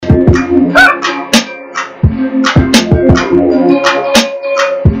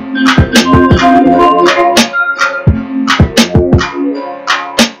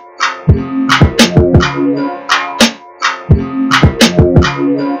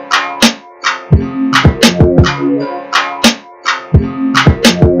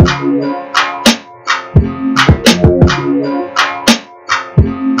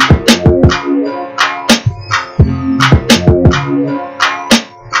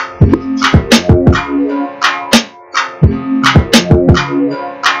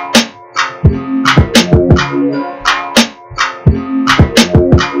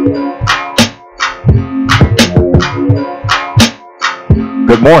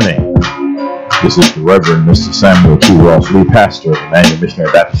morning. This is the Reverend Mr. Samuel T. Ross, lead pastor of the Emmanuel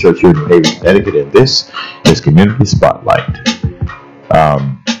Missionary Baptist Church here in New Haven, Connecticut, and this is Community Spotlight.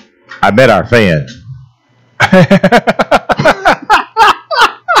 I met our fan.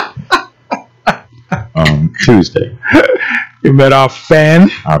 Tuesday. You met our fan?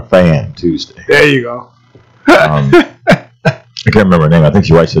 Our fan Tuesday. There you go. I can't remember her name. I think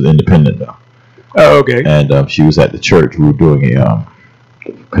she writes at the Independent though. Oh, okay. And she was at the church. We were doing a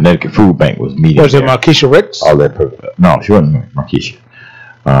Connecticut Food Bank was meeting. Was it Markeisha Ricks? All their no, she wasn't Markeisha.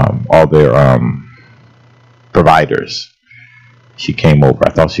 All their providers. She came over. I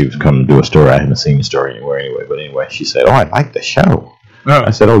thought she was coming to do a story. I hadn't seen the story anywhere anyway. But anyway, she said, "Oh, I like the show." Oh.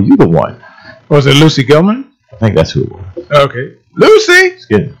 I said, "Oh, you the one." Was it Lucy Gilman? I think that's who it was. Okay. Lucy!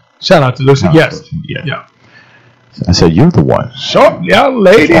 Good. Shout out to Lucy. No, yes. Yeah. I said, "You're the one." Short young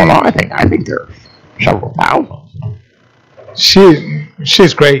lady. Oh, no, I think there's several thousand.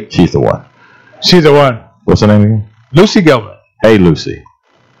 She's great. She's the one. She's the one. What's her name again? Lucy Gilman. Hey, Lucy.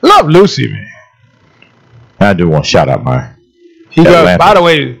 Love Lucy, man. I do want to shout out my by the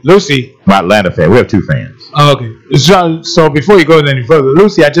way, Lucy. My Atlanta fan. We have two fans. Oh, okay. So before you go any further,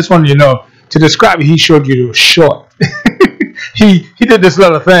 Lucy, I just wanted you to know, to describe it, he showed you the short. he did this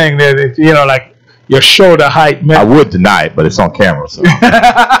little thing that, you know, like your shoulder height. I would deny it, but it's on camera. So.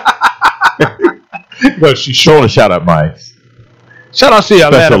 But she showed a shout out my shout out to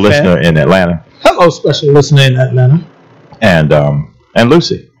your special Atlanta listener fan. In Atlanta. Hello, special listener in Atlanta. And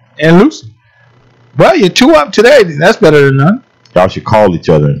Lucy. And Lucy. Well, you're two up today. That's better than none. Y'all should call each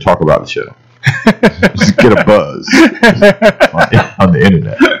other and talk about the show. Just get a buzz on the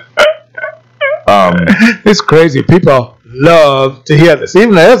internet. It's crazy. People love to hear this.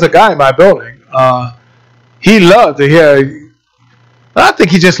 Even there's a guy in my building. He loved to hear. I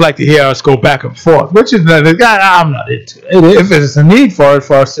think he just liked to hear us go back and forth, which is the guy I'm not into. If there's a need for it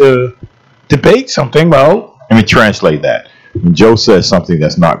for us to debate something, well, let me translate that. When Joe says something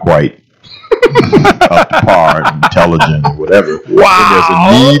that's not quite up to par, intelligent, or whatever. Wow. There's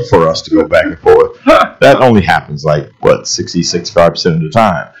a need for us to go back and forth. That only happens 65% of the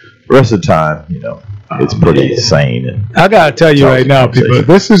time. The rest of the time, you know, it's pretty sane. And I gotta tell you right now, people,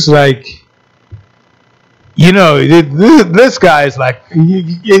 this is like, you know, this guy is like,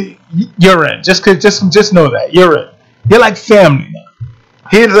 you're in. Just know that you're in. You're like family now.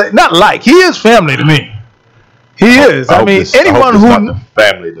 He's like, he is family to me. He is. I mean, anyone who not the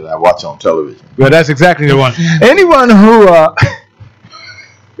family that I watch on television. Well, that's exactly the one. Anyone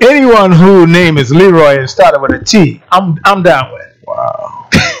who name is Leroy and started with a T, I'm down with. Wow.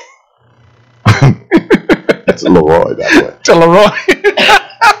 That's Leroy, by the way. To Leroy.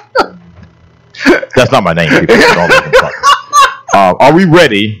 That's not my name, people. Don't make them fun. Are we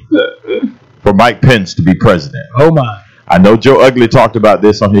ready for Mike Pence to be president? Oh my! I know Joe Ugly talked about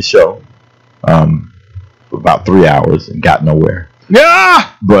this on his show. For about 3 hours and got nowhere.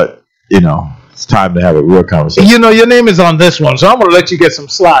 Yeah. But, you know, it's time to have a real conversation. You know, your name is on this one, so I'm going to let you get some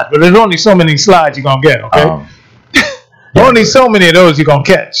slides. But there's only so many slides you're going to get, okay? Only so many of those you're going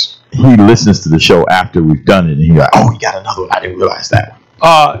to catch. He listens to the show after we've done it, and he's like, oh, he got another one. I didn't realize that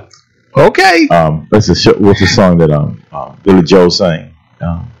one. Okay. What's the song that Billy Joel sang?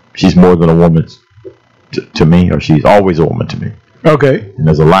 She's more than a woman to me, or she's always a woman to me. Okay. And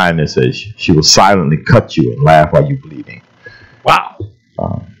there's a line that says, she will silently cut you and laugh while you're bleeding. Wow.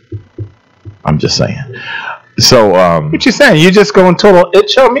 I'm just saying. So, what you saying? You just going total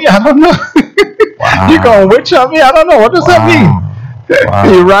itch on me? I don't know. Wow. You going witch on me? I don't know. What does that mean?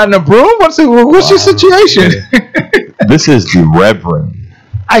 Wow. You riding a broom? What's your situation? This is the Reverend.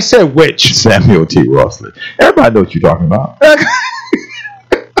 I said witch. Samuel T. Ross. Everybody knows what you're talking about.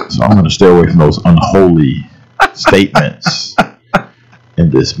 So I'm going to stay away from those unholy statements in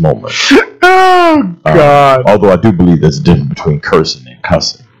this moment. Oh, God. Although I do believe there's a difference between cursing and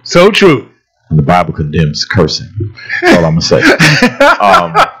cussing. So true. And the Bible condemns cursing. That's all I'm going to say.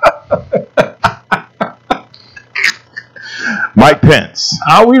 Mike Pence.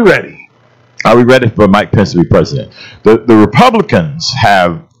 Are we ready? Are we ready for Mike Pence to be president? The Republicans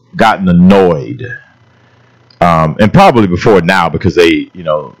have gotten annoyed, and probably before now, because they're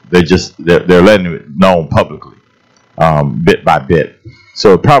letting it known publicly, bit by bit.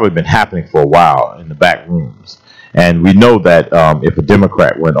 So it's probably been happening for a while in the back rooms. And we know that if a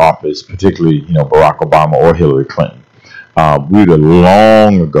Democrat were in office, particularly Barack Obama or Hillary Clinton, we'd have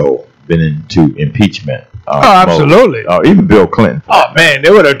long ago been into impeachment. Absolutely. Even Bill Clinton. Oh man,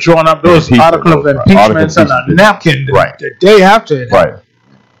 they would have drawn up those articles of impeachments on a napkin the day after. Right.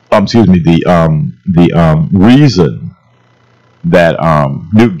 Excuse me. The reason that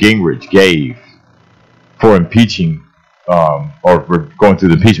Newt Gingrich gave for impeaching or we're going through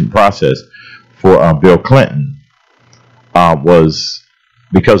the impeachment process for Bill Clinton was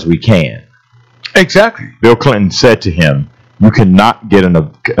because we can. Exactly. Bill Clinton said to him, "You cannot get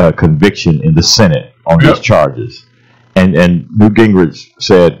a conviction in the Senate on these charges." And Newt Gingrich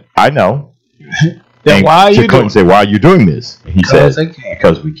said, "I know." Then why are you Clinton said, "Why are you doing this?" And he said,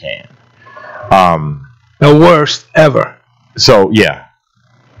 "Because we can." The worst ever. So yeah,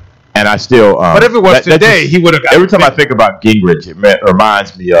 and I still. But if it was today, he would have. Every time I think about Gingrich, it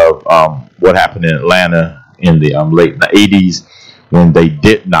reminds me of what happened in Atlanta in the late 80s when they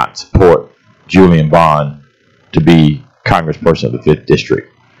did not support Julian Bond to be Congressperson of the 5th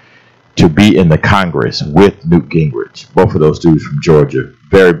District, to be in the Congress with Newt Gingrich. Both of those dudes from Georgia,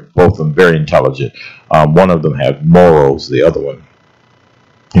 both of them very intelligent. One of them had morals. The other one,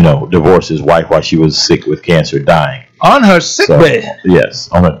 divorced his wife while she was sick with cancer, dying. On her sickbed. Yes,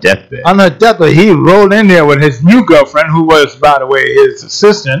 on her deathbed. On her deathbed, he rolled in there with his new girlfriend, who was, by the way, his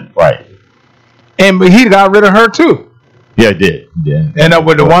assistant. Right. And he got rid of her too. Yeah, he did. Yeah. Ended up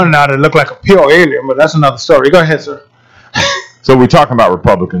with the one now that looked like a pure alien, but that's another story. Go ahead, sir. So we're talking about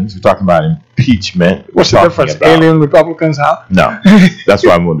Republicans. We're talking about impeachment. What's the difference? Alien Republicans, huh? No. That's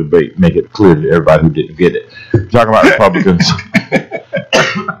why I'm going to make it clear to everybody who didn't get it. We're talking about Republicans.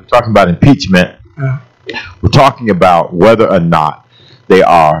 We're talking about impeachment. We're talking about whether or not they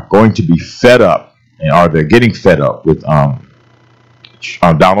are going to be fed up, or they're getting fed up with Donald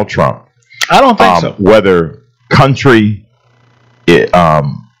Trump. I don't think so. Whether country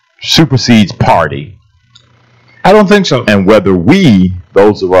supersedes party. I don't think so. And whether we,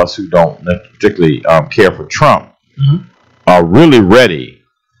 those of us who don't particularly care for Trump, are really ready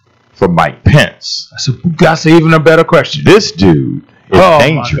for Mike Pence. That's even a better question. This dude is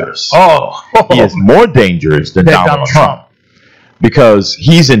dangerous. He is more dangerous than Donald Trump because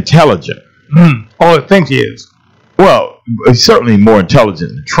he's intelligent. I think he is. Well, he's certainly more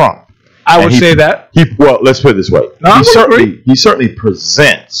intelligent than Trump. I would say that. Well, let's put it this way. He certainly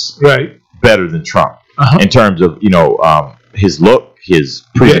presents better than Trump in terms of his look, his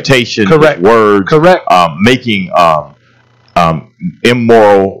presentation, his words, making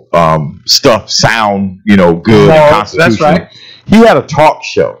immoral stuff sound good and constitutional. That's right. He had a talk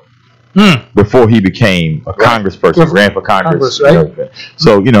show before he became a congressperson, ran for Congress.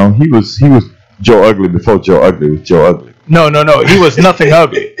 So he was Joe Ugly before Joe Ugly was Joe Ugly. No. He was nothing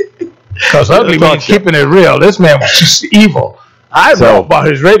ugly. Because ugly means keeping it real. This man was just evil. I know about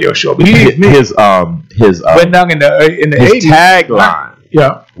his radio show, but his went down in the 80s.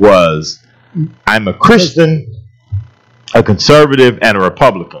 Tagline was, "I'm a Christian, a conservative, and a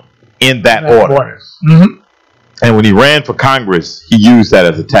Republican in that order." And when he ran for Congress, he used that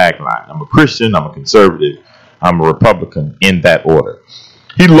as a tagline. "I'm a Christian, I'm a conservative, I'm a Republican in that order."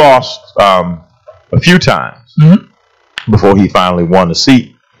 He lost a few times before he finally won a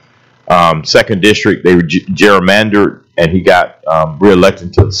seat. 2nd district, they were gerrymandered, and he got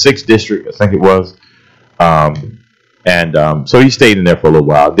reelected to the 6th district, I think it was. So he stayed in there for a little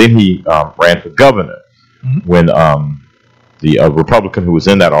while. Then he ran for governor when the Republican who was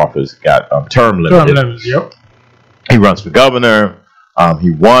in that office got term limited. He runs for governor.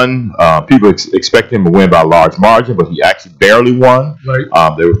 He won. People expect him to win by a large margin, but he actually barely won.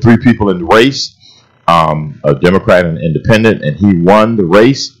 There were 3 people in the race, a Democrat and an independent, and he won the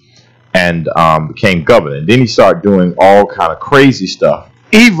race and became governor. And then he started doing all kind of crazy stuff.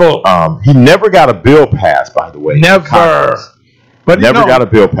 Evil. He never got a bill passed, by the way. Never. But never got a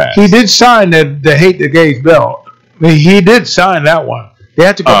bill passed. He did sign the Hate the Gays bill. He did sign that one. They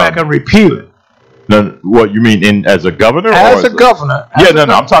had to go back and repeal it. No, what you mean as a governor? As a governor.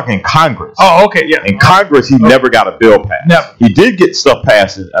 I'm talking in Congress. Oh, okay, yeah. In Congress, he never got a bill passed. Never. He did get stuff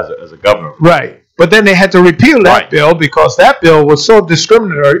passed as a governor. Right. But then they had to repeal that bill because that bill was so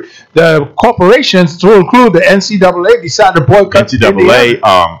discriminatory. The corporations, to include the NCAA, decided to boycott NCAA,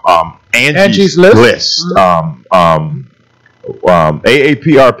 Angie's List, AAPRP,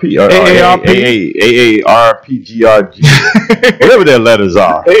 AARPGRG, whatever their letters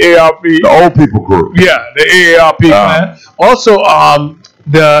are. AARP, the old people group. Yeah, the AARP. Man. Also,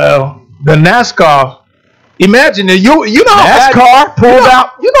 the NASCAR. Imagine that you know how NASCAR pulled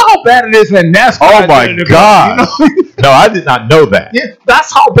out. You know how bad it is when NASCAR. Oh my God! No, I did not know that. Yeah,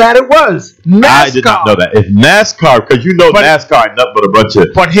 that's how bad it was. NASCAR. I did not know that. If NASCAR, because NASCAR ain't nothing but a bunch of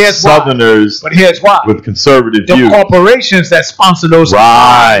Southerners. But here's why. With conservative views. The corporations that sponsor those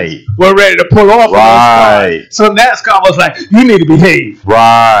cars were ready to pull off. Right. So NASCAR was like, "You need to behave."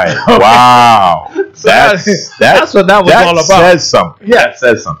 Right. Wow. That's what that was all about. That says something. Yeah. That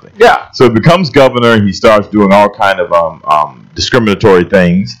says something. Yeah. So he becomes governor and he starts doing all kind of discriminatory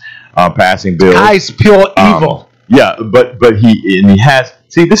things, passing bills. Guy's pure evil. Yeah, but he has.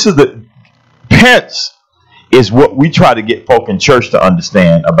 See, this is the Pence is what we try to get folk in church to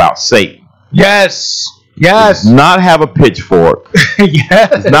understand about Satan. Yes. Does not have a pitchfork.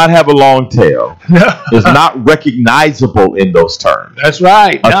 Yes. Does not have a long tail. No. Is not recognizable in those terms. That's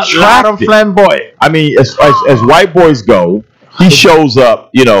right. Not loud and flamboyant. I mean, as white boys go, he shows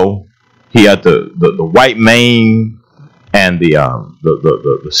up. You know, he had the white mane and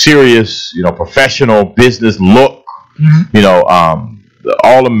the serious, you know, professional business look. Mm-hmm. You know, the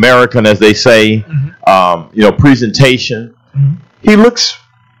all American, as they say. Mm-hmm. You know, presentation. Mm-hmm. He looks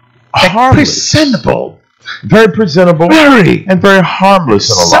presentable. Very presentable, and very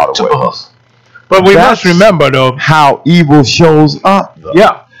harmless in a lot of ways. But we must remember, though, how evil shows up. Though.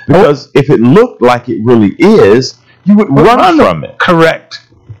 Yeah, because if it looked like it really is, you would run from it. Correct.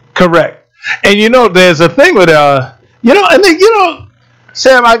 And you know, there's a thing with you know, and then, you know,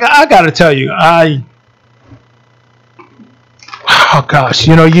 Sam, I got to tell you, oh gosh,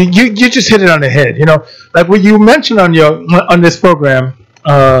 you know, you just hit it on the head. You know, like what you mentioned on this program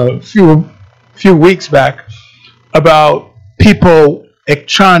a few weeks back about people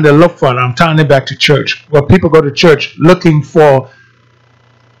trying to look for, and I'm tying it back to church, where people go to church looking for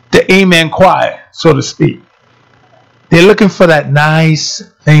the amen choir, so to speak. They're looking for that nice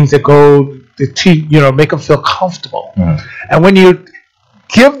things that go to make them feel comfortable. Mm-hmm. And when you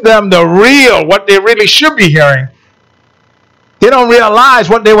give them the real, what they really should be hearing, they don't realize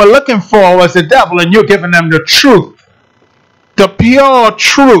what they were looking for was the devil, and you're giving them the truth. The pure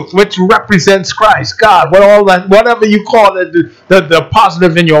truth, which represents Christ, God, whatever you call it, the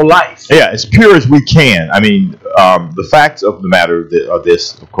positive in your life. Yeah, as pure as we can. I mean, the facts of the matter are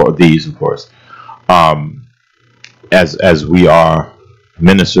this, of course, as we are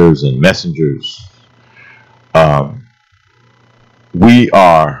ministers and messengers,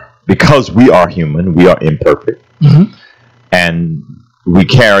 because we are human, we are imperfect, mm-hmm. and we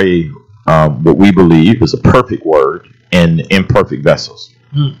carry what we believe is a perfect word in imperfect vessels.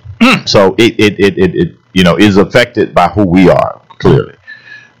 Mm. So it you know, is affected by who we are, clearly.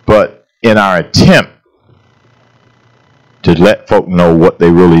 But in our attempt to let folk know what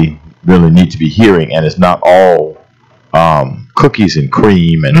they really need to be hearing, and it's not all cookies and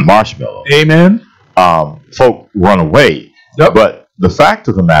cream and marshmallows. Amen. Folk run away. Yep. But the fact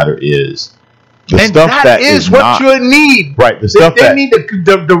of the matter is, that is what you need. Right. The stuff they need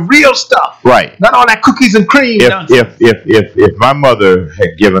the real stuff. Right. Not all that cookies and cream. If my mother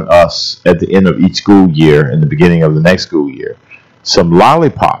had given us at the end of each school year and the beginning of the next school year some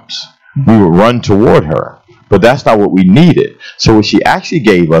lollipops, we would run toward her. But that's not what we needed. So what she actually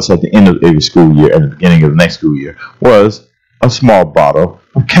gave us at the end of every school year and the beginning of the next school year was a small bottle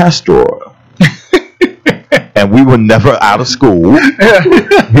of castor oil. And we were never out of school.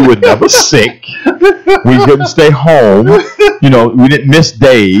 We were never sick. We couldn't stay home. You know, we didn't miss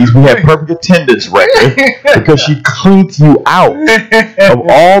days. We had perfect attendance record because she cleaned you out of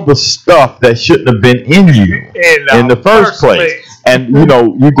all the stuff that shouldn't have been in you in the first place. And, you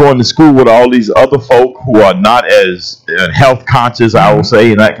know, you're going to school with all these other folk who are not as health conscious, I will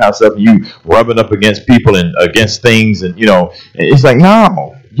say, and that kind of stuff. And you rubbing up against people and against things. And, you know, it's like,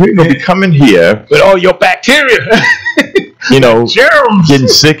 no. You're going to be coming here with all your bacteria, you know, germs, getting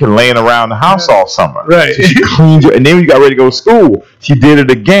sick and laying around the house all summer. Right. So she cleaned you, and then when you got ready to go to school, she did it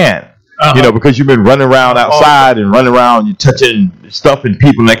again. Uh-huh. You know, because you've been running around outside and running around, you touching stuff and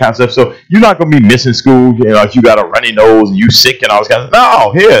people and that kind of stuff. So you're not going to be missing school. You know, if you got a runny nose and you sick and all this kind of stuff.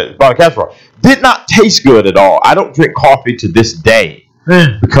 No, here, bottle of castor oil. Did not taste good at all. I don't drink coffee to this day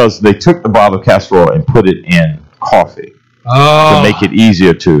because they took the bottle of castor oil and put it in coffee. To make it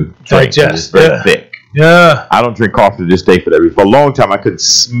easier to drink. It's very thick. Yeah. I don't drink coffee to this day for that. For a long time, I couldn't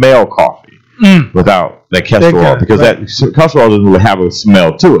smell coffee without that castor oil because that castor oil doesn't really have a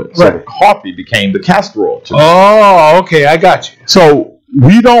smell to it. So the coffee became the castor oil to me. Oh, okay. I got you. So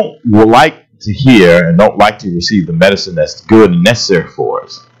we don't like to hear and don't like to receive the medicine that's good and necessary for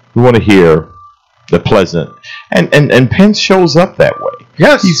us. We want to hear the pleasant. And Pence shows up that way.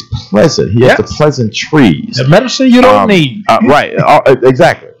 Yes. He's pleasant. He has the pleasant trees. The medicine you don't need. Right.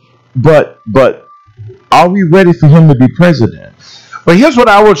 Exactly. But are we ready for him to be president? Well, here's what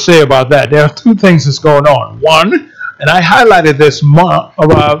I would say about that. There are two things that's going on. One, and I highlighted this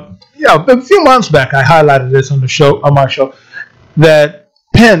a few months back. I highlighted this on my show, that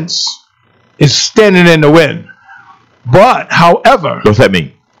Pence is standing in the wind. But, however, what's that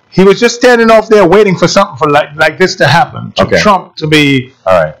mean? He was just standing off there waiting for something for like this to happen. Trump to be,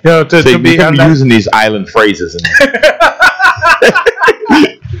 all right. You know, to be using these island phrases.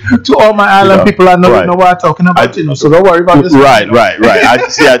 To all my island people, I know you know what I'm talking about. So don't worry about this. Right.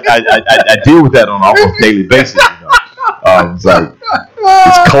 I deal with that on an almost daily basis. It's like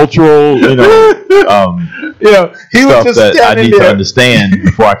it's cultural, he was just that I need there. to understand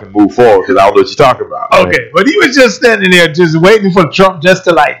before I can move forward because I don't know what you're talking about. Okay, right? But he was just standing there, just waiting for Trump just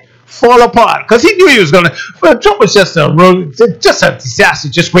to like fall apart because he knew he was gonna. Well, Trump was just a disaster,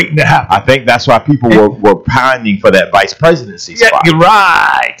 just waiting to happen. I think that's why people were pining for that vice presidency spot. Yeah, you're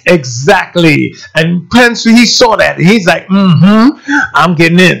right, exactly. And Pence, he saw that. He's like, I'm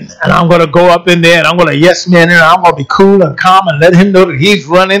getting in, and I'm gonna go up in there, and I'm gonna yes man, and I'm gonna be cool and calm, and let him know that he's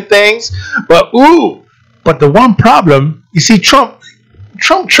running things. But the one problem, you see, Trump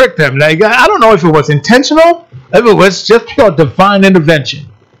tricked him. Like I don't know if it was intentional, if it was just pure divine intervention.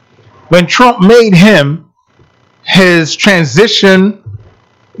 When Trump made him his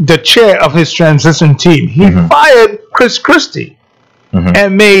the chair of his transition team, he fired Chris Christie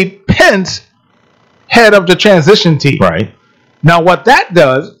and made Pence head of the transition team. Right. Now, what that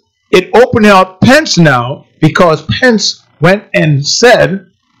does, it opened up Pence now because Pence went and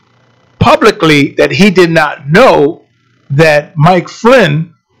said publicly that he did not know that Mike Flynn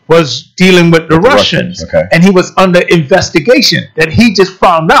was dealing with the Russians. Okay. And he was under investigation that he just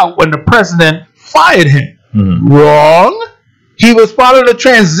found out when the president fired him. Wrong. He was part of the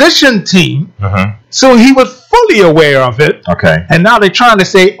transition team, so he was fully aware of it. Okay. And now they're trying to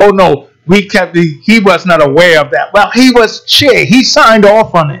say, oh no, he was not aware of that. Well, he was chair. He signed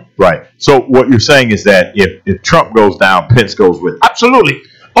off on it. Right. So what you're saying is that if Trump goes down, Pence goes with him. Absolutely.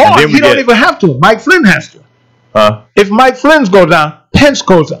 Or he don't even have to. Mike Flynn has to. If Mike Flynn's go down, Pence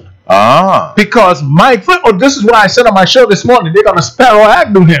goes down. Because Mike Flynn, this is what I said on my show this morning, they're going to Sparrow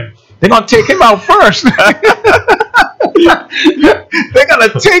Agnew him. They're going to take him out first. They're going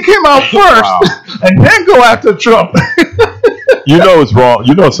to take him out first and then go after Trump. You know it's wrong.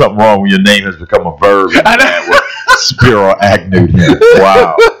 You know something wrong when your name has become a verb. Spiro Agnew him.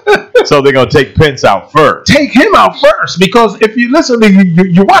 Wow. So they're going to take Pence out first. Take him out first. Because if you listen,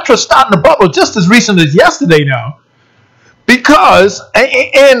 you watch what's starting to bubble just as recent as yesterday now. Because,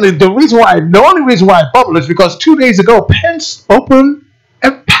 and the only reason why it bubbled is because 2 days ago, Pence opened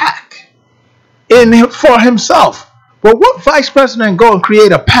a PAC for himself. Well, what vice president go and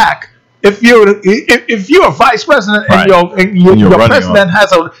create a PAC if you're a vice president and your president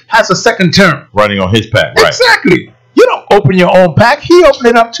has a second term? Running on his PAC, right. Exactly. You don't open your own PAC. He opened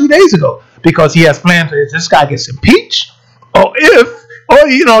it up 2 days ago because he has plans if this guy gets impeached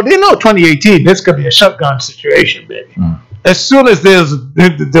they know 2018, this could be a shotgun situation, baby. As soon as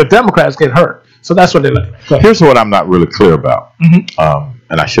the Democrats get hurt. So that's what they're looking at. Here's what I'm not really clear about. And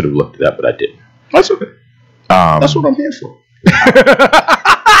I should have looked it up, but I didn't. That's okay. That's what I'm here for.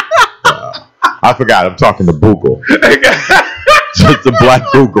 I forgot. I'm talking to Google. It's the Black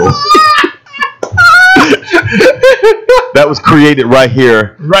Google. That was created right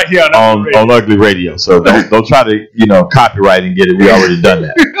here on Ugly Radio. So don't try to copyright and get it. We already done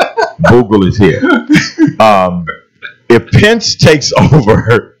that. Google is here. If Pence takes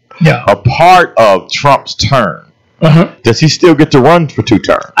over a part of Trump's term, does he still get to run for 2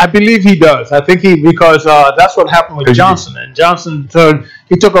 terms? I believe he does. I think because that's what happened with Johnson. And Johnson,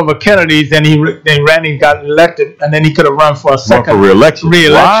 he took over Kennedy, then he ran and got elected, and then he could have run for a second re-election.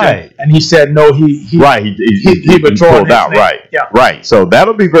 Right. And he said no. He pulled out. Right. Yeah. Right. So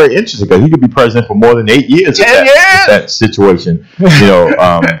that'll be very interesting because he could be president for more than 8 years. 10 years. If that situation,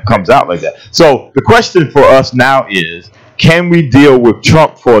 comes out like that. So the question for us now is: can we deal with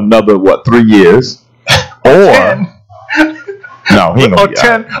Trump for another 3 years? Or 10. No, he ain't gonna be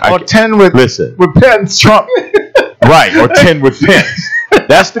 10 with Pence. Trump. Right, or 10 with Pence.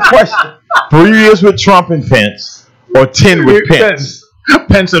 That's the question. 3 years with Trump and Pence, or 10 with Pence.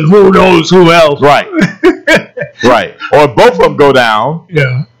 Pence and who knows who else. Right. Right. Or both of them go down.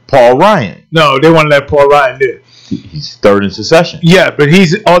 Yeah. Paul Ryan. No, they want to let Paul Ryan do it. He's third in succession. Yeah, but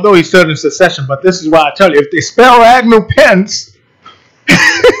although he's third in succession, but this is why I tell you, if they spell Agnew Pence,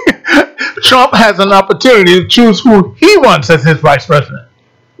 Trump has an opportunity to choose who he wants as his vice president.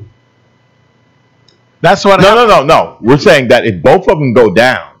 That's what happened. No. We're saying that if both of them go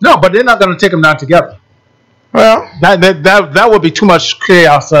down. No, but they're not going to take them down together. Well, that would be too much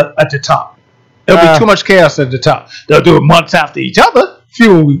chaos at the top. There'll be too much chaos at the top. They'll do it months after each other.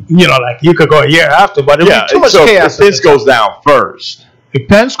 Few, like you could go a year after, but it'll be too much chaos. If Pence goes down first. If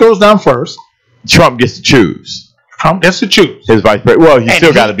Pence goes down first, Trump gets to choose. Trump gets to choose his vice president. Well, he's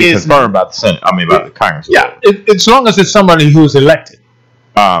still got to be confirmed by the Senate. I mean, by the Congress. Yeah, as long as it's somebody who's elected.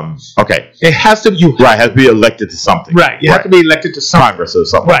 Okay. It has to be has to be elected to something. Right. You have to be elected to something. Congress or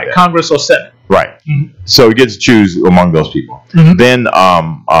something. Right. Congress or Senate. Right. Mm-hmm. So he gets to choose among those people. Mm-hmm.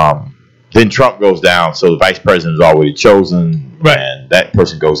 Then Trump goes down, so the vice president is already chosen, right, and that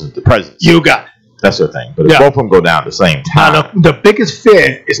person goes into the presidency. You got it. That's the thing. But if both of them go down at the same time, now the biggest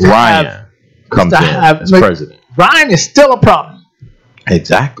fear is to Ryan comes in as president. Ryan is still a problem.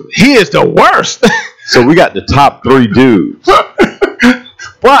 Exactly. He is the worst. So we got the top 3 dudes.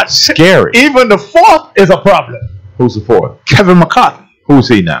 But scary. Even the 4th is a problem. Who's the 4th? Kevin McCarthy. Who's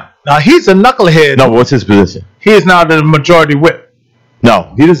he now? Now he's a knucklehead. No, what's his position? He is now the majority whip.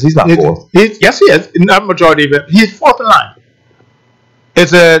 No, he's not 4th. Yes, he is. Not majority whip. He's 4th in line.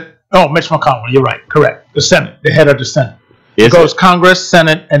 It's Mitch McConnell. You're right. Correct. The Senate, the head of the Senate. It goes Congress,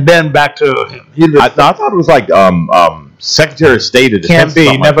 Senate, and then back to him. I thought it was like Secretary of State of Defense. Can't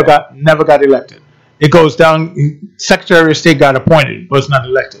be. Never got elected. It goes down. Secretary of State got appointed, was not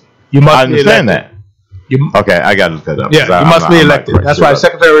elected. You must. I understand that. Okay, I got to look that up. Yeah, you must be elected. That's why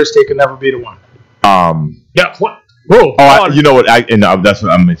Secretary of State can never be the one. Yeah. What? Whoa. You know what? That's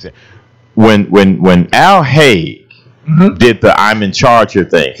what I'm going to say. When Al Haig did the "I'm in charge" here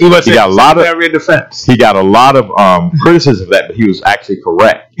thing, he got a lot of defense. He got a lot of criticism of that, but he was actually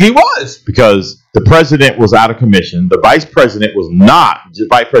correct. He was, because the president was out of commission. The vice president was not. The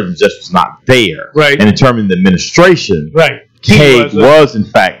vice president just was not there. Right. And determining the administration. Right. Haig was in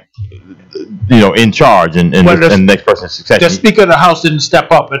fact, in charge and the next person's succession. The Speaker of the House didn't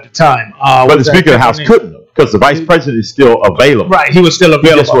step up at the time. But the Speaker of the House couldn't have, because the Vice President is still available. Right, he was still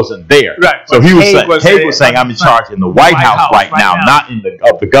available. He just wasn't there. Right. So Haig was saying, I'm in charge in the White House right now, not in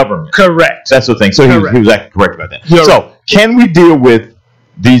of the government. Correct. That's the thing. So he was actually correct about that. So can we deal with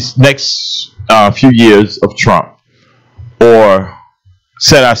these next few years of Trump, or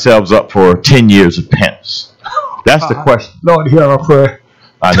set ourselves up for 10 years of Pence? That's the question. Lord, hear our prayer.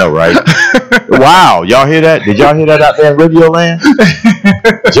 I know, right? Wow, y'all hear that? Did y'all hear that out there in Radio Land?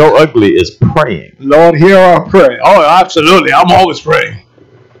 Joe Ugly is praying. Lord, hear our prayer. Oh, absolutely. I'm always praying.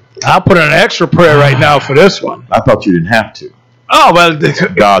 I'll put in an extra prayer right now for this one. I thought you didn't have to. Oh, well.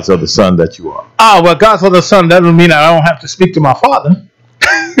 God's of the Son that you are. Oh, well, God's of the Son doesn't mean I don't have to speak to my Father.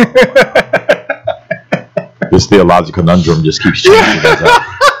 This theological conundrum just keeps changing.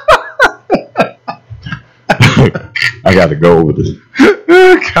 I got to go over this.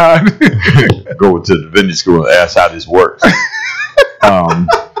 God. Go to the divinity school and ask how this works.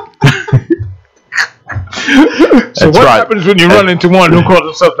 So what happens when you run into one who calls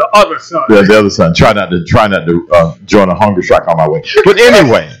himself the other son? The other son. Try not to join a hunger strike on my way. But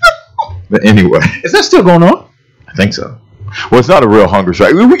anyway, is that still going on? I think so. Well, it's not a real hunger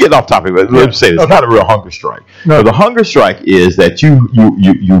strike. We get off topic, but let's say it's not a real hunger strike. No. So the hunger strike is that you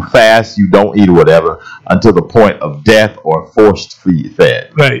fast, you don't eat or whatever until the point of death or forced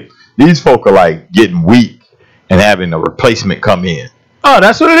fed. Right. These folk are like getting weak and having a replacement come in. Oh,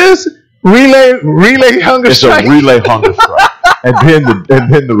 that's what it is? Relay hunger strike. It's a relay hunger strike. and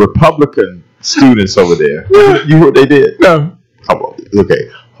then the Republican students over there. You know what they did? No. Okay,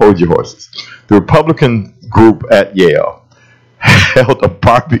 hold your horses. The Republican group at Yale held a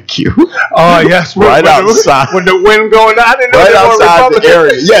barbecue. Oh yes, right outside. When the wind going out, right outside the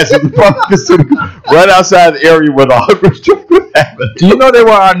area. Yes, the Republican student, right outside the area where the hunger strike was happening. Do you know they were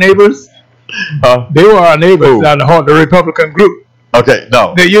our neighbors? They were our neighbors down the hall. The Republican group. Okay,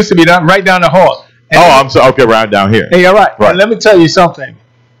 no. They used to be right down the hall. I'm sorry. Okay, right down here. Hey, all right. Right. Let me tell you something.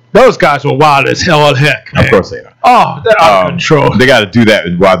 Those guys were wild as hell heck. Man. Of course they are. Oh, they're out of control. They got to do that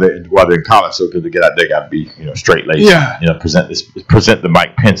while they're in college, so because they got to be straight laced. Yeah. Present the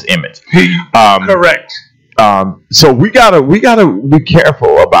Mike Pence image. Correct. So we gotta be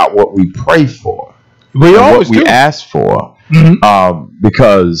careful about what we pray for. We always what we ask for,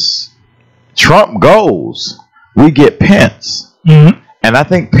 because Trump goes, we get Pence, and I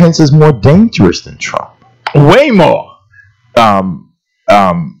think Pence is more dangerous than Trump. Way more.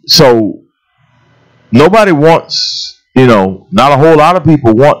 So nobody wants, not a whole lot of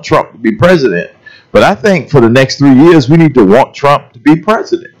people want Trump to be president, but I think for the next 3 years we need to want Trump to be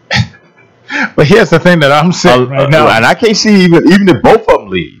president. But here's the thing that I'm saying right now, and I can't see even if both of them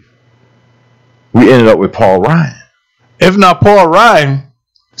leave, we ended up with Paul Ryan. If not Paul Ryan,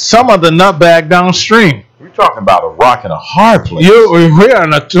 some of the nutbag downstream. We're talking about a rock and a hard place. We're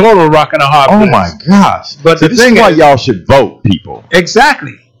in a total rock and a hard place. Oh my gosh! But so this is why y'all should vote, people.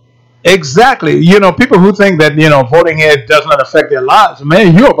 Exactly. People who think that voting here does not affect their lives,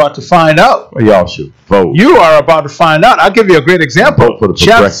 man, you're about to find out. Well, y'all should vote. You are about to find out. I'll give you a great example. Vote for the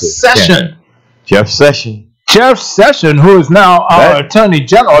Jeff Sessions. Jeff Sessions, who is now our Attorney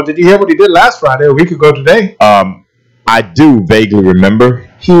General. Did you hear what he did last Friday, a week ago today? I do vaguely remember.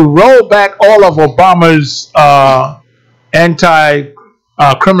 He rolled back all of Obama's anti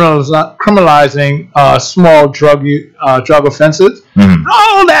criminalizing small drug offenses. Mm-hmm.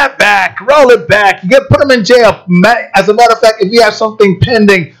 Roll that back. Roll it back. You get put them in jail. As a matter of fact, if you have something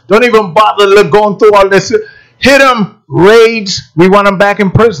pending, don't even bother going through all this. Hit them, raids. We want them back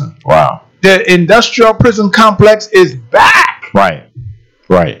in prison. Wow. The industrial prison complex is back. Right.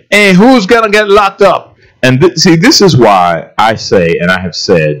 And who's gonna get locked up? And see, this is why I say, and I have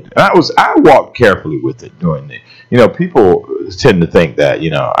said, and I walked carefully with it during the, people tend to think that,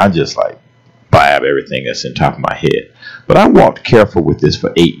 I just like blab everything that's in top of my head. But I walked careful with this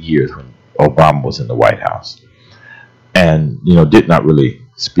for 8 years when Obama was in the White House, and did not really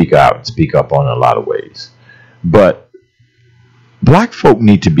speak out and speak up on a lot of ways. But black folk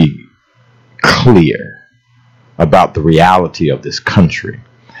need to be clear about the reality of this country.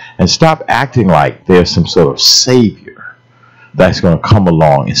 And stop acting like there's some sort of savior that's going to come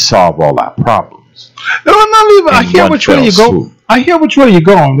along and solve all our problems. No, I hear which way you go. I hear which way you're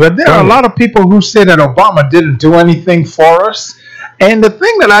going. But there are a lot of people who say that Obama didn't do anything for us. And the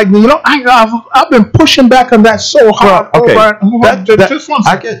thing that I've been pushing back on that so hard. Well, okay, just one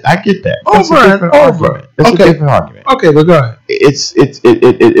second. I get that. Over and over. It's a different argument. Okay, but go ahead.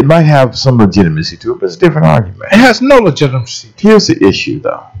 It might have some legitimacy to it, but it's a different argument. It has no legitimacy. Here's the issue,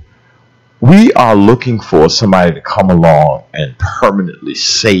 though. We are looking for somebody to come along and permanently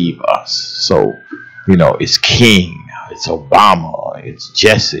save us. So, it's King, it's Obama, it's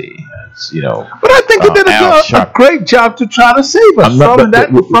Jesse, it's, But I think he did a great job to try to save us from that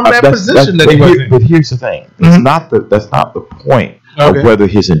position that he was in. But here's the thing. That's not the point of whether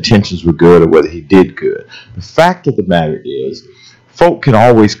his intentions were good or whether he did good. The fact of the matter is, folk can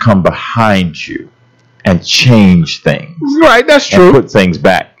always come behind you and change things. Right, that's true. And put things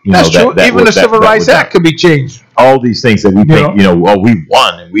back. That's true. Even the Civil Rights Act could be changed. All these things that we think, we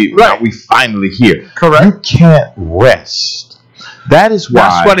won and we finally here. Correct. You can't rest. That is why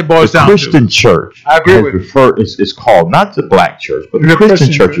that's what it boils down the Christian church is called not the black church, but the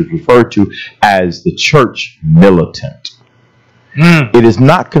Christian church is referred to as the church militant. It is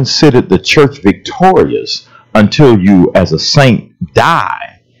not considered the church victorious until you, as a saint,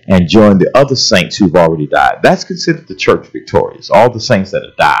 die and join the other saints who've already died. That's considered the church victorious, all the saints that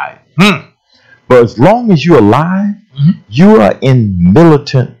have died. But as long as you're alive, you are in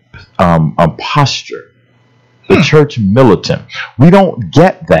militant posture. The church militant. We don't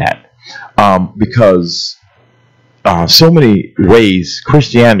get that because so many ways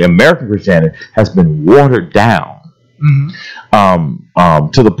Christianity, American Christianity, has been watered down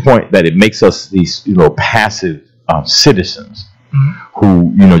to the point that it makes us these passive citizens.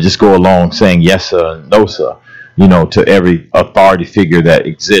 Who just go along saying yes sir and no sir, to every authority figure that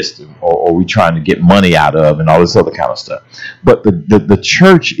exists, or we trying to get money out of and all this other kind of stuff. But the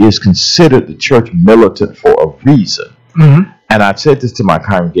church is considered the church militant for a reason. And I've said this to my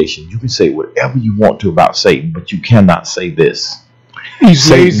congregation: you can say whatever you want to about Satan, but you cannot say this: Satan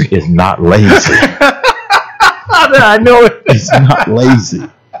lazy. Is not lazy. I know it. He's not lazy.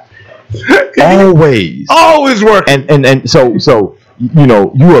 Always working. And so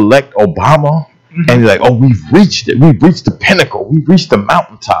you elect Obama and you're like, we've reached it. We've reached the pinnacle. We've reached the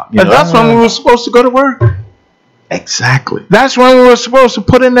mountaintop. And that's when we were supposed to go to work. Exactly. That's when we were supposed to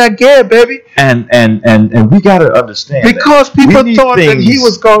put in that gear, baby. And we got to understand because people thought that he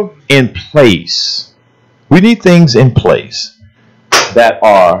was going in place. We need things in place that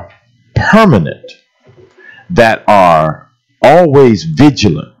are permanent, that are always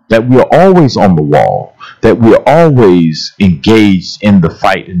vigilant, that we are always on the wall, that we are always engaged in the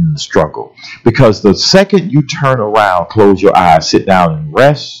fight and in the struggle. Because the second you turn around, close your eyes, sit down and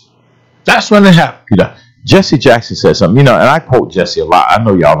rest, that's when it happens. Jesse Jackson said something, and I quote Jesse a lot. I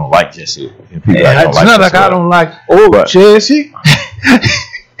know y'all don't like Jesse. It's not like I don't like Jesse.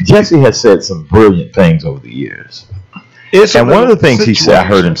 Jesse has said some brilliant things over the years. And one of the things he said, I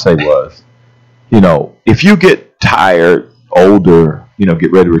heard him say was, if you get tired, older,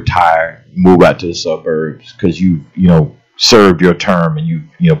 get ready to retire, move out to the suburbs because you served your term and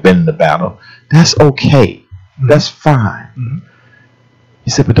you've been in the battle. That's okay. That's fine. He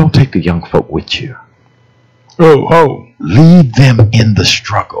said, but don't take the young folk with you. Leave them in the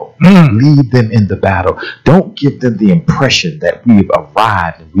struggle. Leave them in the battle. Don't give them the impression that we've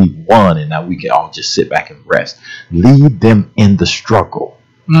arrived and we've won and now we can all just sit back and rest. Leave them in the struggle.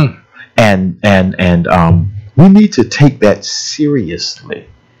 And we need to take that seriously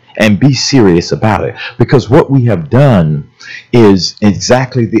and be serious about it, because what we have done is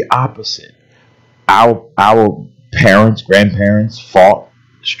exactly the opposite. Our parents, grandparents fought,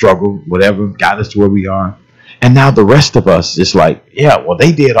 struggled, whatever, got us to where we are. And now the rest of us is like, yeah, well,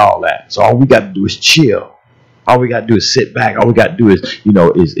 they did all that. So all we got to do is chill. all we got to do is sit back. All we got to do is,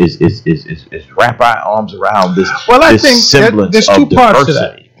 is wrap our arms around this. Well, I this think semblance there's of two parts to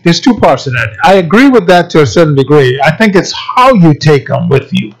that. There's two parts to that. I agree with that to a certain degree. I think it's how you take them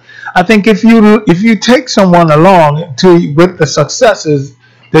with you. I think if you take someone along with the successes,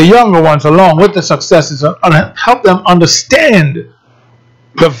 the younger ones along with the successes, and help them understand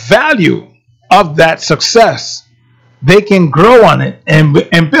the value of that success, they can grow on it and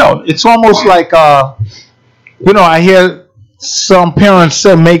build. It's almost like I hear some parents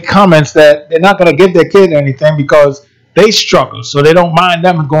make comments that they're not going to give their kid anything because they struggle, so they don't mind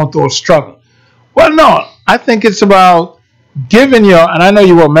them going through a struggle. Well, no, I think it's about giving and I know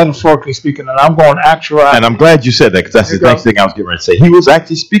you were metaphorically speaking, and I'm going actual. And I'm glad you said that, because that's the next thing I was getting ready to say. He was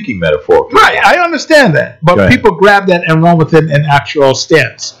actually speaking metaphorically. Right, I understand that. But people grab that and run with it in actual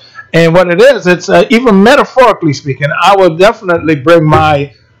stance. And what it is, it's even metaphorically speaking, I would definitely bring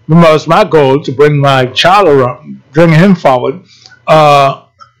it's my goal to bring my child around, bring him forward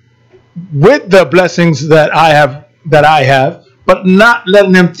with the blessings that I have, but not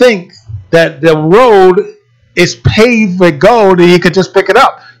letting him think that the road is paved with gold and you could just pick it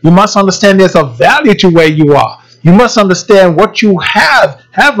up. You must understand there's a value to where you are. You must understand what you have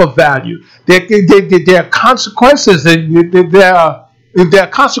a value. There are consequences. There are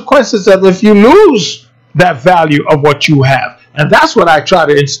consequences that if you lose that value of what you have. And that's what I try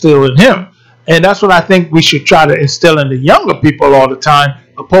to instill in him. And that's what I think we should try to instill in the younger people all the time,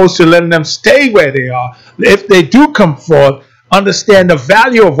 opposed to letting them stay where they are. If they do come forth, understand the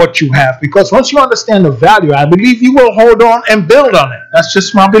value of what you have. Because once you understand the value, I believe you will hold on and build on it. That's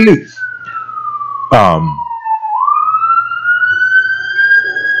just my belief.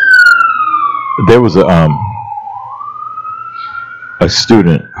 There was a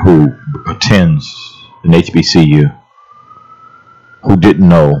student who attends an HBCU who didn't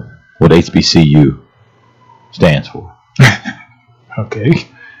know what HBCU stands for. Okay.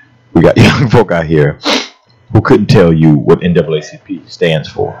 We got young folk out here who couldn't tell you what NAACP stands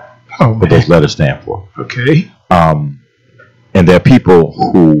for, what those letters stand for. Okay. And there are people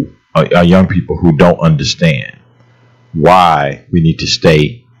who are young people who don't understand why we need to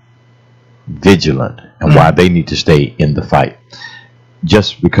stay vigilant and why they need to stay in the fight.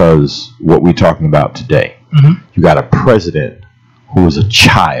 Just because what we're talking about today, you got a president who is a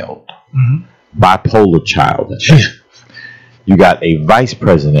child, bipolar child. You got a vice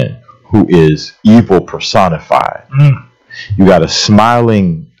president who is evil personified. You got a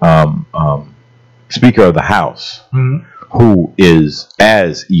smiling Speaker of the House who is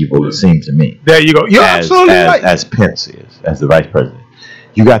as evil, it seems to me. There you go. You're absolutely right. As Pence is, as the vice president.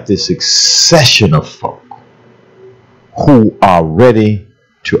 You got this succession of folk who are ready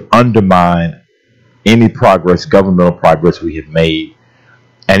to undermine any progress, governmental progress we have made,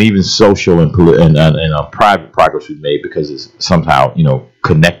 and even social and private progress we've made, because it's somehow,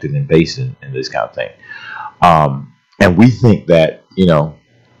 connected and based in this kind of thing. And we think that,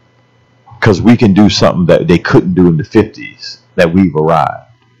 because we can do something that they couldn't do in the 50s, that we've arrived.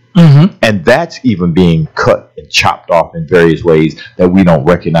 And that's even being cut and chopped off in various ways that we don't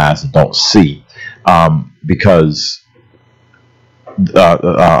recognize and don't see, because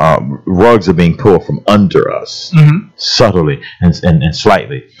rugs are being pulled from under us subtly and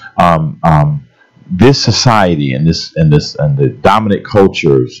slightly. This society and the dominant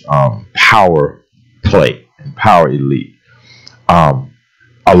culture's power play and power elite,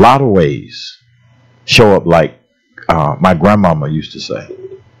 a lot of ways show up like my grandmama used to say.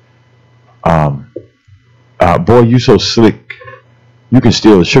 Boy, you so slick. You can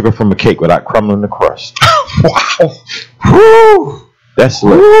steal the sugar from a cake without crumbling the crust. Wow. Woo! That's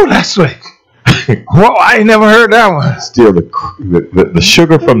slick. Woo, that's slick. Whoa, I ain't never heard that one. Steal the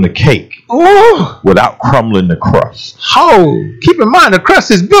sugar from the cake without crumbling the crust. Oh, keep in mind the crust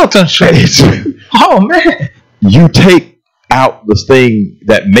is built on sugar. Oh, man. You take out the thing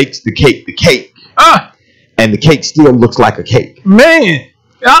that makes the cake, and the cake still looks like a cake. Man.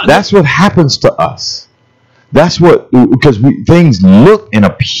 That's what happens to us. That's what, because things look and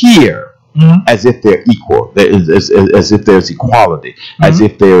appear as if they're equal, as if there's equality, as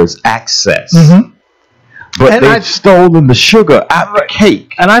if there's access. But they've stolen the sugar out of the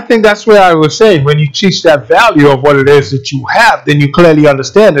cake. And I think that's where I was saying, when you teach that value of what it is that you have, then you clearly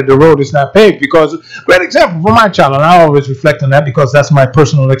understand that the road is not paved. Because, great example for my child, and I always reflect on that because that's my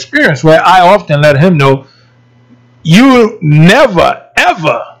personal experience, where I often let him know, you never,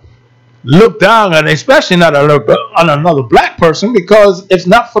 ever look down, and especially not on another black person, because if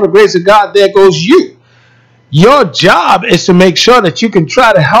not for the grace of God, there goes you. Your job is to make sure that you can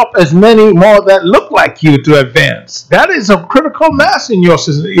try to help as many more that look like you to advance. That is a critical mass in your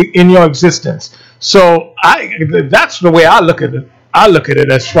existence. So that's the way I look at it. I look at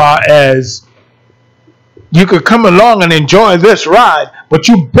it as far as you could come along and enjoy this ride, but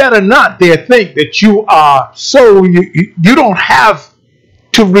you better not dare think that you are you don't have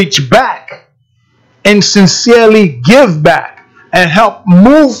to reach back and sincerely give back and help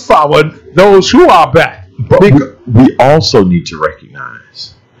move forward those who are back. But we also need to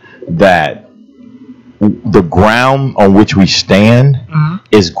recognize that the ground on which we stand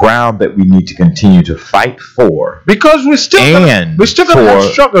is ground that we need to continue to fight for, because we're still gonna have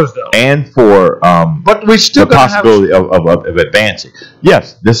struggles though, and for but we're still the possibility of advancing.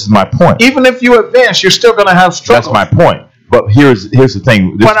 Yes, this is my point. Even if you advance, you're still going to have struggles. That's my point. But here's the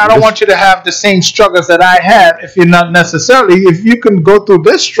thing. But I don't want you to have the same struggles that I had. If you're not necessarily, if you can go through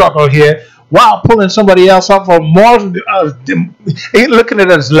this struggle here while pulling somebody else up for more, looking at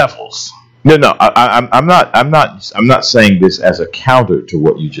it as levels. No, I'm not saying this as a counter to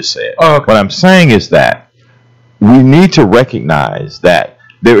what you just said. Oh, okay. What I'm saying is that we need to recognize that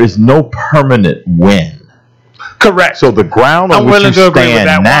there is no permanent win. Correct. So the ground on which you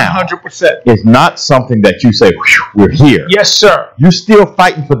stand now 100%. Is not something that you say, we're here. Yes, sir. You're still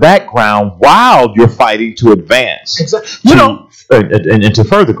fighting for that ground while you're fighting to advance. Exactly. And to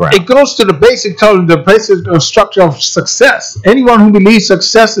further ground. It goes to the basic structure of success. Anyone who believes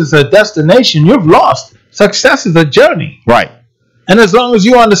success is a destination, you've lost. Success is a journey. Right. And as long as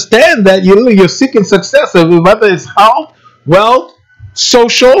you understand that you're seeking success, whether it's health, wealth,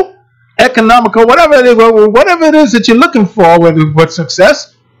 social, economical, whatever it is that you're looking for with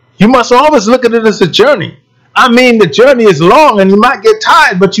success, you must always look at it as a journey. I mean, the journey is long and you might get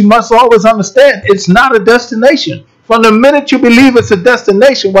tired, but you must always understand it's not a destination. From the minute you believe it's a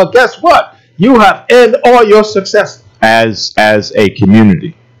destination, well, guess what? You have ended all your success. As a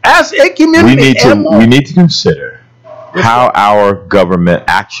community. As a community. We need to consider how our government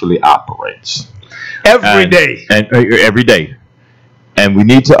actually operates. Every day. Every day. And we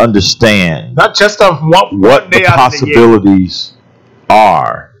need to understand not just of what the possibilities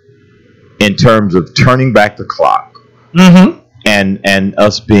are in terms of turning back the clock, and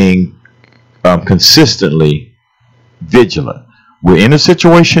us being consistently vigilant. We're in a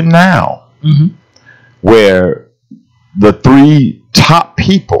situation now where the three top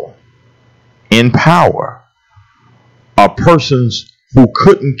people in power are persons who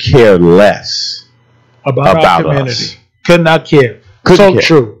couldn't care less about our community. Us. Could not care.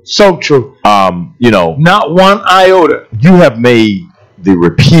 True. So true. Not one iota. You have made the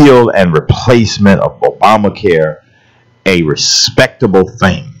repeal and replacement of Obamacare a respectable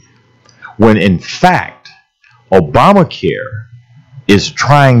thing, when in fact Obamacare is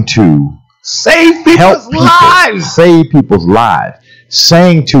trying to save people's lives,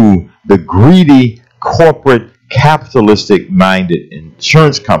 saying to the greedy corporate capitalistic minded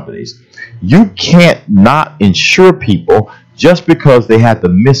insurance companies, you can't not insure people just because they had the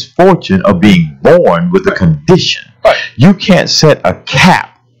misfortune of being born with a condition. Right. You can't set a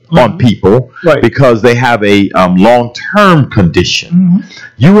cap on people because they have a long-term condition.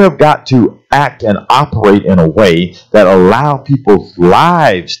 You have got to act and operate in a way that allow people's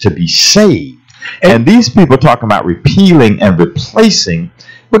lives to be saved. And these people are talking about repealing and replacing.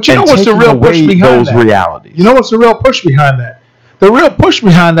 But you know what's the real push behind that? Realities. You know what's the real push behind that? The real push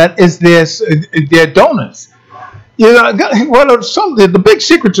behind that is their donors. The big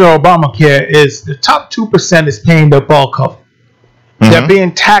secret to Obamacare is the top 2% is paying the bulk of it. They're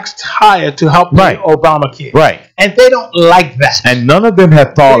being taxed higher to help pay Obamacare. Right. And they don't like that. And none of them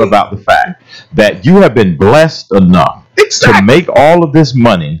have thought about the fact that you have been blessed enough to make all of this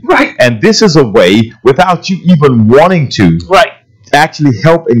money. Right. And this is a way, without you even wanting to, actually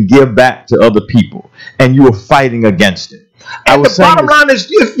help and give back to other people. And you are fighting against it. And the bottom line is,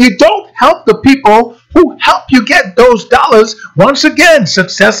 if you don't help the people who help you get those dollars, once again,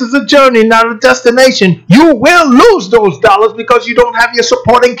 success is a journey, not a destination. You will lose those dollars because you don't have your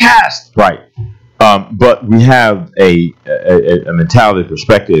supporting cast. Right. But we have a mentality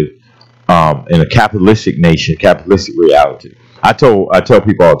perspective in a capitalistic nation, capitalistic reality. I tell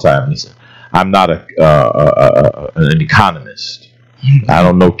people all the time, listen, I'm not an economist. I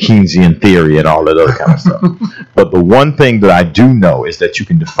don't know Keynesian theory and all that other kind of stuff. But the one thing that I do know is that you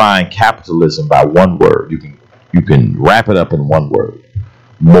can define capitalism by one word. You can wrap it up in one word: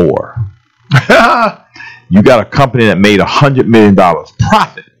 more. You got a company that made $100 million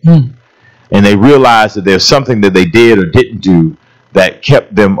profit, and they realized that there's something that they did or didn't do that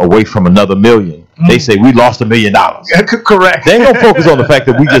kept them away from another million. They say, we lost $1 million. Correct. They ain't gonna focus on the fact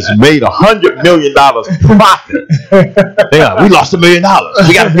that we just made $100 million profit. They are, we lost $1 million.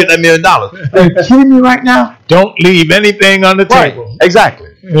 We got to get that $1 million. Are you kidding me right now? Don't leave anything on the table. Exactly.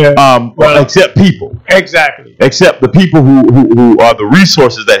 Except people. Exactly. Except the people who are the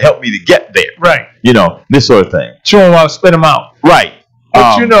resources that help me to get there. Right. This sort of thing. Show them how to spit them out. Right.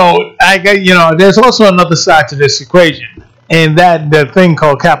 But there's also another side to this equation, and that the thing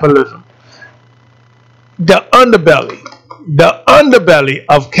called capitalism. The underbelly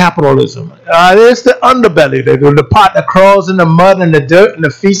of capitalism. It's the underbelly, the part that crawls in the mud and the dirt and the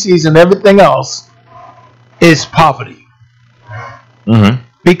feces and everything else, is poverty. Mm-hmm.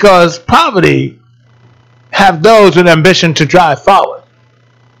 Because poverty have those with ambition to drive forward.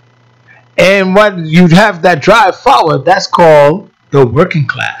 And when you have that drive forward, that's called the working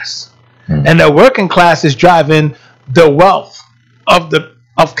class. Mm-hmm. And the working class is driving the wealth of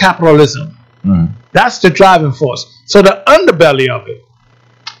capitalism. Mm-hmm. That's the driving force. So the underbelly of it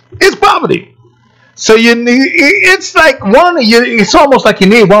is poverty. So it's like it's almost like you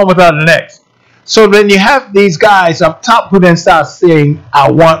need one without the next. So then you have these guys up top who then start saying,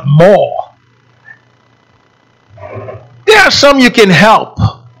 I want more. There are some you can help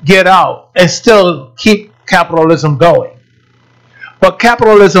get out and still keep capitalism going. But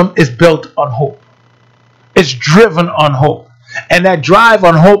capitalism is built on hope. It's driven on hope. And that drive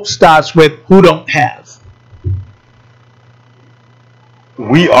on hope starts with who don't have.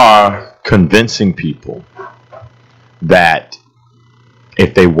 We are convincing people that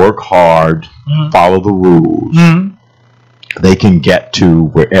if they work hard, follow the rules, they can get to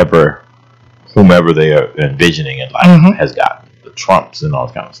whomever they are envisioning in life has gotten. The Trumps and all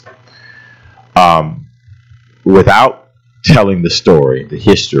that kind of stuff. Without telling the story, the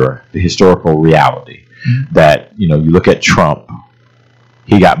historical reality that, you look at Trump,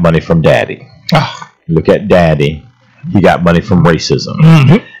 he got money from daddy. You look at daddy, he got money from racism.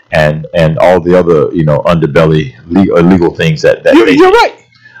 And all the other, underbelly illegal things that you're right.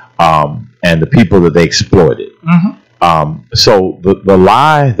 And the people that they exploited. So the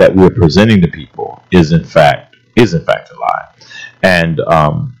lie that we're presenting to people is in fact a lie. And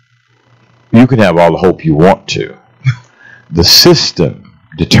you can have all the hope you want to. The system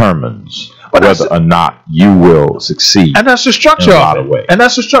determines whether or not you will succeed. And that's the structure in a lot of ways. And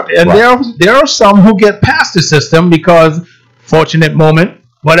that's the structure. And there are some who get past the system because fortunate moment,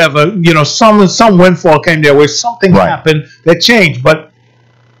 whatever, some windfall came their way, something happened that changed. But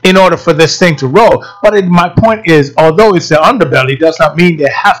in order for this thing to roll, my point is, although it's the underbelly, does not mean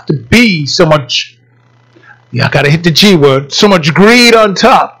there have to be so much. I gotta hit the G word. So much greed on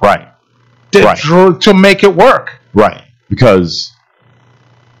top, to make it work, Because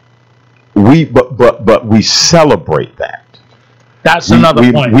we celebrate that. That's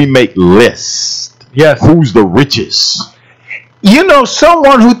another point. We make lists. Yes. Who's the richest?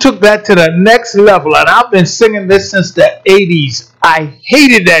 Someone who took that to the next level, and I've been singing this since the 80s. I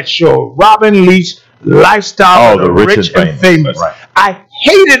hated that show, Robin Leach, Lifestyle of the Rich and Famous. Right. I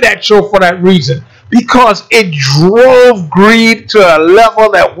hated that show for that reason, because it drove greed to a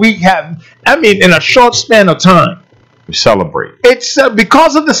level that we have, in a short span of time. We celebrate. It's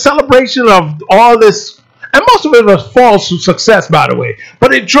because of the celebration of all this, and most of it was false success, by the way.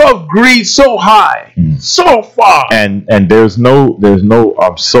 But it drove greed so high, so far. And there's no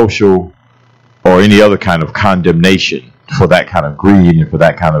social or any other kind of condemnation for that kind of greed and for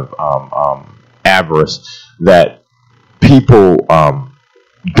that kind of avarice that people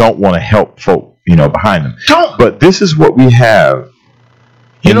don't want to help folk, behind them. But this is what we have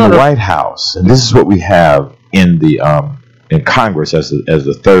in the White House, and this is what we have in the in Congress as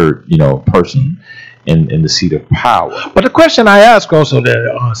the third person in the seat of power. But the question I ask also there,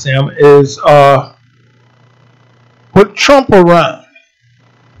 Sam, is with Trump around,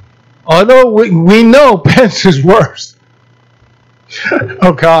 although we know Pence is worse.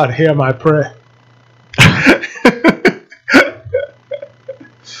 Oh God, hear my prayer.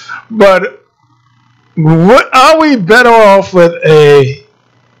 But what are we better off with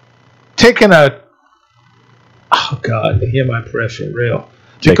taking a? Oh God, hear my prayer for real.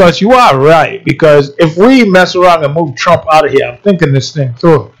 Because you are right. Because if we mess around and move Trump out of here, I'm thinking this thing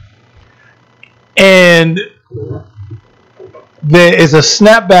through, and there is a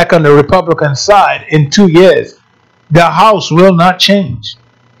snapback on the Republican side in 2 years, the House will not change.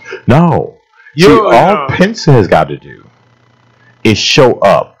 No. All Pence has got to do is show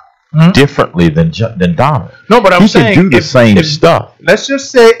up differently than Donald. No, but I'm saying he can do the same stuff. Let's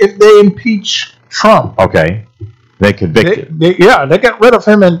just say if they impeach Trump, okay, they convicted. They get rid of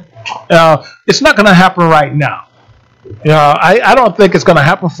him, and it's not going to happen right now. I don't think it's going to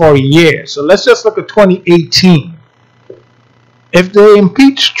happen for a year. So let's just look at 2018. If they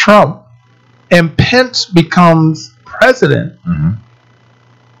impeach Trump and Pence becomes president,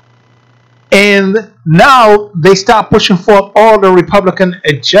 and now they start pushing forth all the Republican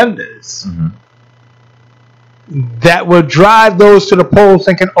agendas that will drive those to the polls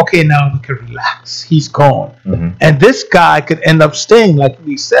thinking, okay, now we can relax. He's gone. And this guy could end up staying, like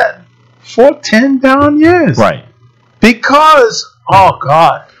we said, for 10 down years. Right. Because, oh,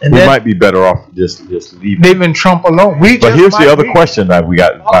 God. And we might be better off just leaving Trump alone. But here's the other question that we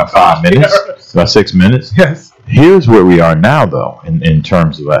got about 5 minutes, about 6 minutes. Yes. Here's where we are now, though, in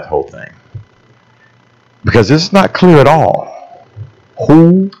terms of that whole thing. Because it's not clear at all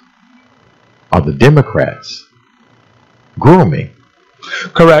who are the Democrats grooming,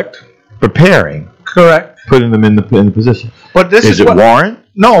 correct, preparing, correct, putting them in the position. But this is it Warren?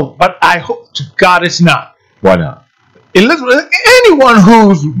 No, but I hope to God it's not. Why not? Elizabeth, anyone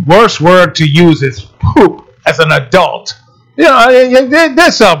whose worst word to use is poop as an adult. You know,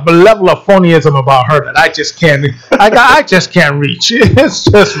 there's a level of phonyism about her that I just can't. I just can't reach. It's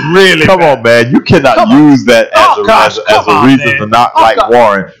just really. Come on, man! You cannot use that as a reason to not like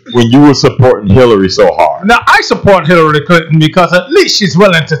Warren when you were supporting Hillary so hard. Now I support Hillary Clinton because at least she's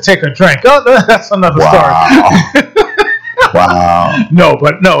willing to take a drink. Oh, that's another story. Wow.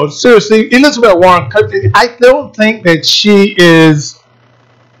 No, seriously, Elizabeth Warren. I don't think that she is.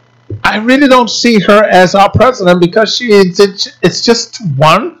 I really don't see her as our president because it's just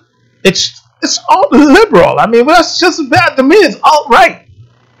one. It's all liberal. I mean, that's just bad to me. It's alt-right.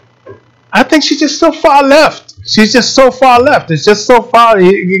 I think she's just so far left. She's just so far left. It's just so far.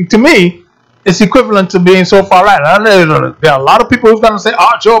 To me, it's equivalent to being so far right. I know there are a lot of people who's going to say,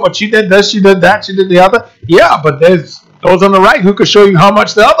 "Oh, Joe, but she did this, she did that, she did the other." Yeah, but there's those on the right who could show you how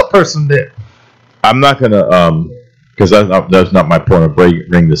much the other person did. I'm not going to because that's not my point of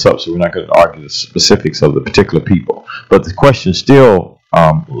bringing this up, so we're not going to argue the specifics of the particular people. But the question still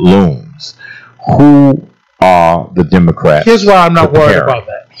looms. Who are the Democrats? Here's why I'm not worried about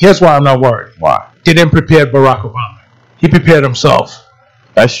that. Here's why I'm not worried. Why? They didn't prepare Barack Obama. He prepared himself.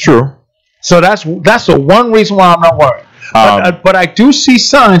 That's true. So that's the one reason why I'm not worried. But I do see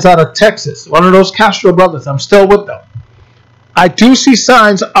signs out of Texas, one of those Castro brothers. I'm still with them. I do see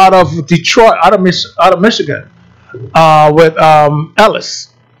signs out of Detroit, out of Michigan. With Ellis,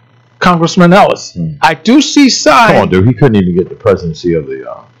 Congressman Ellis. I do see signs. Come on, dude. He couldn't even get the presidency of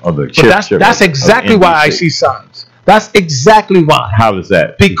the chair. That's exactly why I see signs. That's exactly why. How is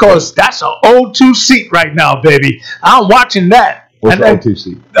that? Because that's an O2 seat right now, baby. I'm watching that. What's the O2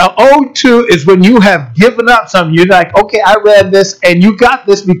 seat? The O2 is when you have given up something. You're like, okay, I read this, and you got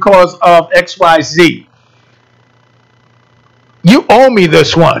this because of XYZ. You owe me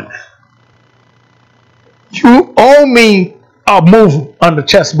this one. You owe me a move on the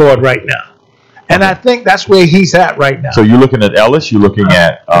chessboard right now. And I think that's where he's at right now. So you're looking at Ellis, you're looking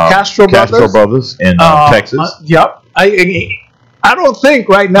at Castro brothers in Texas. Yep. I don't think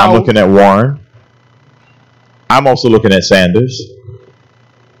right now. I'm looking at Warren. I'm also looking at Sanders.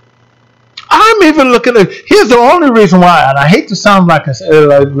 I'm even looking at. Here's the only reason why, and I hate to sound like an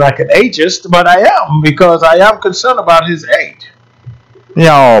ageist, but I am, because I am concerned about his age.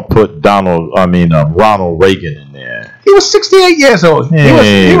 Y'all put Ronald Reagan in there. He was 68 years old.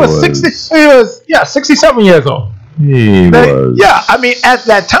 He was 67 years old. Yeah, I mean, at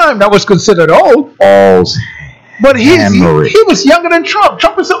that time, that was considered old. But he was younger than Trump.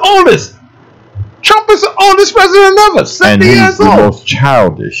 Trump is the oldest. Trump is the oldest president ever. 70 years old. And he's the most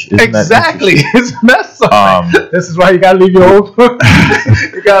childish. Exactly. This is why you gotta leave your old.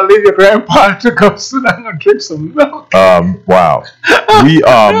 You gotta leave your grandpa to go sit down and drink some milk. Wow. We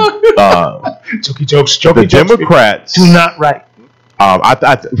jokey jokes. The Democrats do not write.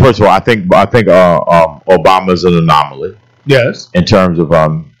 First of all, I think Obama's an anomaly. Yes. In terms of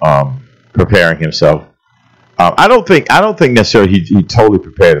preparing himself. I don't think necessarily he totally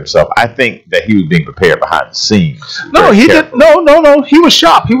prepared himself. I think that he was being prepared behind the scenes. No, he did. No. He was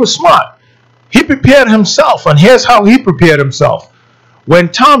sharp. He was smart. He prepared himself, and here's how he prepared himself. When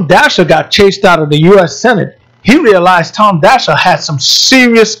Tom Daschle got chased out of the U.S. Senate, he realized Tom Daschle had some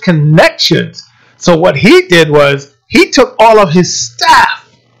serious connections. So what he did was he took all of his staff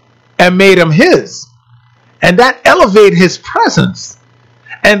and made them his, and that elevated his presence,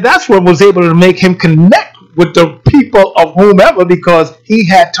 and that's what was able to make him connect with the people of whomever, because he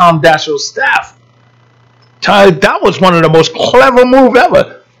had Tom Daschle's staff. That was one of the most clever moves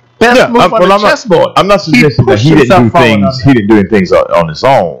ever. Best move on the chessboard. I'm not suggesting that he didn't do things on his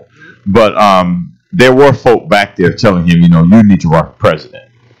own, but there were folk back there telling him, you need to run for president.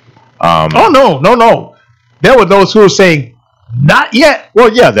 No. There were those who were saying, Not yet.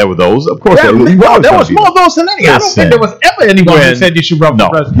 Well, yeah, there were those. Of course, there was more of those than any. I don't think there was ever anyone who said you should run for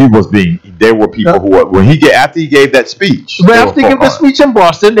president. There were people who were, after he gave that speech. After he gave the speech in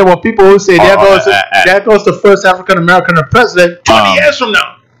Boston, there were people who said, there goes the first African American president 20 years from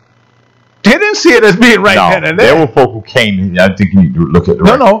now. They didn't see it as being right then and there. There were folk who came in. I think you need to look at the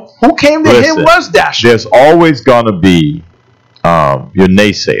record. Who came to him was Dasher. There's always going to be your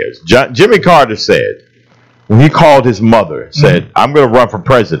naysayers. Jimmy Carter said, when he called his mother, said, I'm going to run for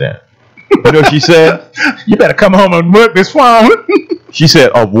president. You know what she said? You better come home and work this farm. She said,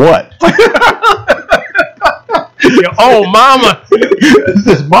 of what? Your old mama. This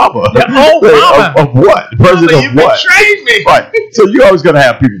is mama. Your old mama. Of what? The president mama, of what? Betrayed me. Right. So you're always going to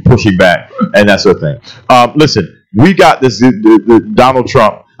have people pushing back and that sort of thing. Listen, we got this the Donald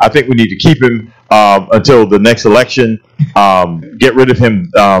Trump. I think we need to keep him until the next election. Get rid of him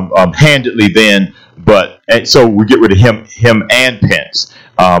handedly then. So we get rid of him and Pence.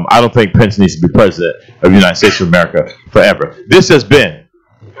 I don't think Pence needs to be president of the United States of America forever. This has been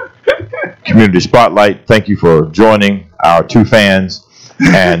Community Spotlight. Thank you for joining our two fans,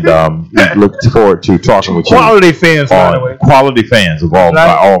 and we look forward to talking with quality fans, by the way. Quality fans of all,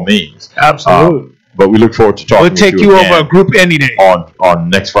 by all means. Absolutely. But we look forward to talking with you. We'll take you over a group any day. On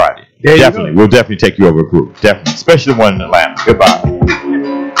next Friday. Definitely. We'll definitely take you over a group. Definitely. Especially the one in Atlanta. Goodbye.